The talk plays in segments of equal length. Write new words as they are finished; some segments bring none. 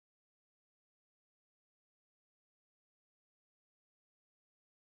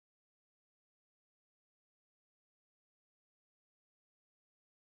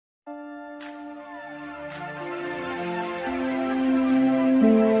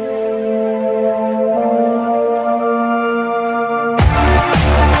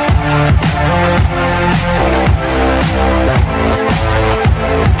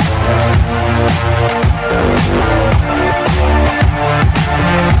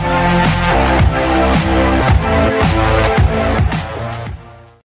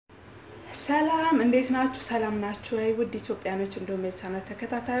ሰላም ናችሁ ወይ ውድ ኢትዮጵያኖች እንደውም የቻናል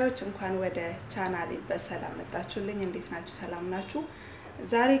ተከታታዮች እንኳን ወደ ቻናሌ በሰላም መጣችሁልኝ እንዴት ናችሁ ሰላም ናችሁ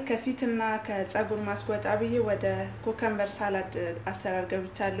ዛሬ ከፊትና ከጸጉር ማስወጣ ብዬ ወደ ኮከምበር ሳላድ አሰራር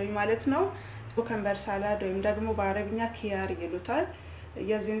ገብቻለሁ ማለት ነው ኮከምበር ሳላድ ወይም ደግሞ በአረብኛ ኪያር ይሉታል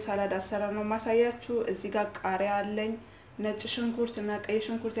የዚህን ሳላድ አሰራር ነው ማሳያችሁ እዚህ ጋር ቃሪያ አለኝ ነጭ ሽንኩርት እና ቀይ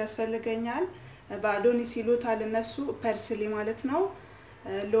ሽንኩርት ያስፈልገኛል ባዶኒስ ይሉታል እነሱ ፐርስሊ ማለት ነው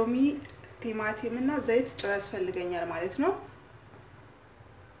ሎሚ ቲማቲም እና ዘይት ጨው ያስፈልገኛል ማለት ነው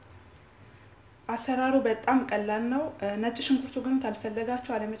አሰራሩ በጣም ቀላል ነው ነጭ ሽንኩርቱ ግን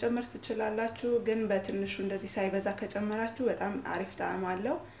ካልፈለጋችሁ አለመጨመር ትችላላችሁ ግን በትንሹ እንደዚህ ሳይበዛ ከጨመራችሁ በጣም አሪፍ ጣዕም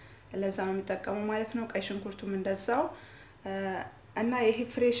አለው ለዛ ነው የምጠቀመው ማለት ነው ቀይ ሽንኩርቱም እንደዛው እና ይሄ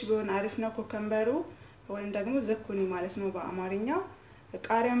ፍሬሽ ቢሆን አሪፍ ነው ኮከምበሩ ወይም ደግሞ ዝኩኒ ማለት ነው በአማርኛ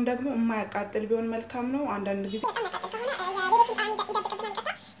ቃሪያም ደግሞ የማያቃጥል ቢሆን መልካም ነው አንዳንድ ጊዜ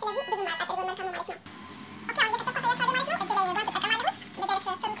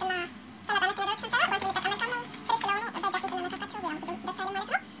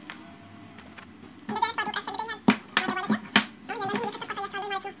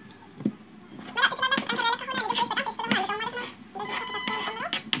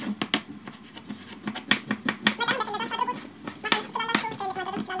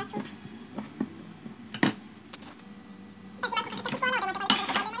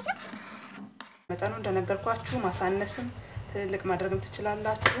መጠኑ እንደነገርኳችሁ ማሳነስም ትልቅ ማድረግም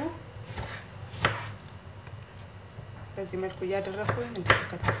ትችላላችሁ በዚህ መልኩ ያደረኩኝ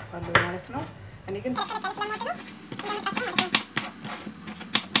እንደከታተፋለሁ ማለት ነው እኔ ግን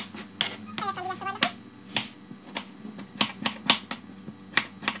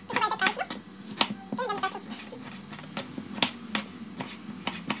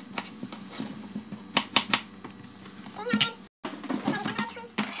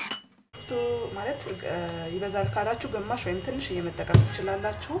ማለት ይበዛል ካላችሁ ግማሽ ወይም ትንሽ እየመጠቀም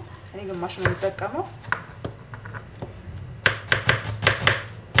ትችላላችሁ እኔ ግማሽ ነው የምጠቀመው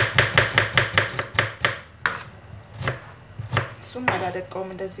እሱም አላደቀውም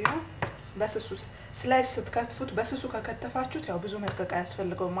እንደዚህ ነው በስሱ ስላይስ ስትከትፉት በስሱ ከከተፋችሁት ያው ብዙ መድቀቅ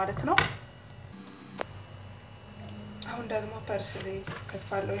ያስፈልገው ማለት ነው አሁን ደግሞ ፐርስሊ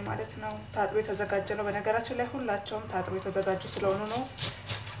ከትፋለሁ ማለት ነው ታጥቦ የተዘጋጀ ነው በነገራችን ላይ ሁላቸውም ታጥቦ የተዘጋጁ ስለሆኑ ነው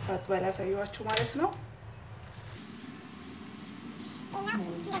ታጥባላ ሳይዋችሁ ማለት ነው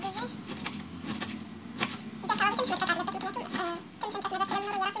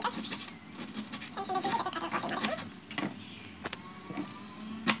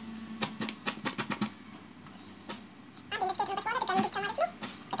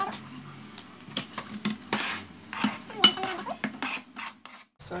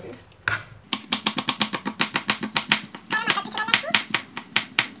sorry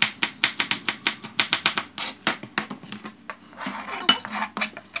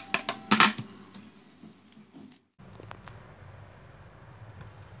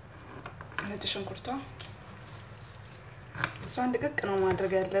ነጭ ሽንኩርቷ እሷን ድቅቅ ነው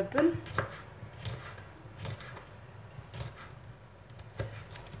ማድረግ ያለብን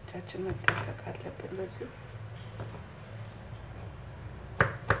ቻችን መጠቀቅ አለብን በዚህ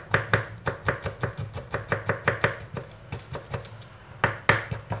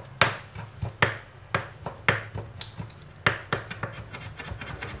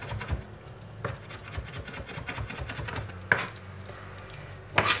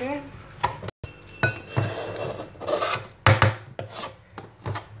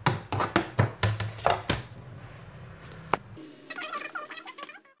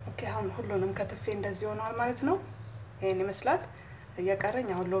ኦኬ ሁሉንም ከትፌ እንደዚህ ሆኗል ማለት ነው ይሄን ይመስላል የቀረኝ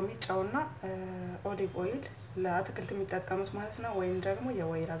አሁን ሎሚ ጫውና ኦሊቭ ኦይል ለአትክልት የሚጠቀሙት ማለት ነው ወይም ደግሞ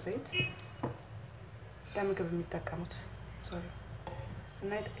የወይራ ዘይት ለምግብ የሚጠቀሙት ሶሪ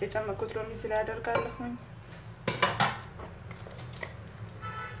እና የጨመቁት ሎሚ እዚህ ላይ አደርጋለሁኝ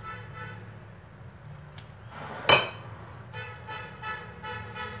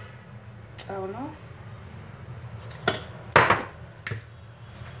ጫው ነው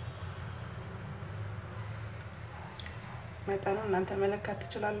መጠኑ እናንተ መለካት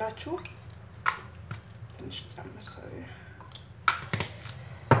ትችላላችሁ ትንሽ ጨምር ሶሪ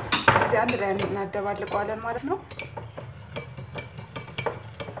እዚህ አንድ ላይ እናደባልቀዋለን ማለት ነው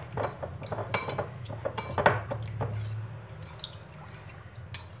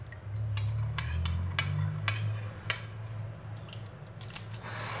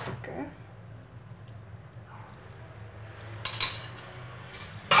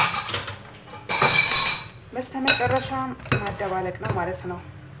በመጨረሻም ማደባለቅ ነው ማለት ነው።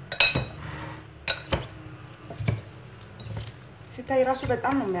 ሲታይ ራሱ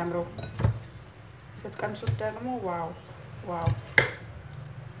በጣም ነው የሚያምረው። ስትቀምሱት ደግሞ ዋው ዋው!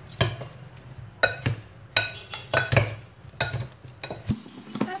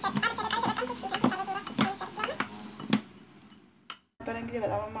 በእንግዲህ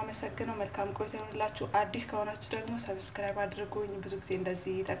በጣም የማመሰግነው መልካም ቆይታ ይሁንላችሁ። አዲስ ከሆናችሁ ደግሞ ሰብስክራይብ አድርጉኝ። ብዙ ጊዜ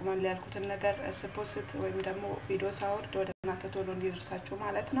እንደዚህ ይጠቅማል ያልኩትን ነገር ስፖስት ወይም ደግሞ ቪዲዮ ሳወርድ ወደ እናንተ ቶሎ እንዲደርሳችሁ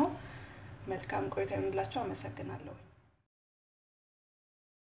ማለት ነው። መልካም ቆይታ ይሁንላችሁ። አመሰግናለሁ።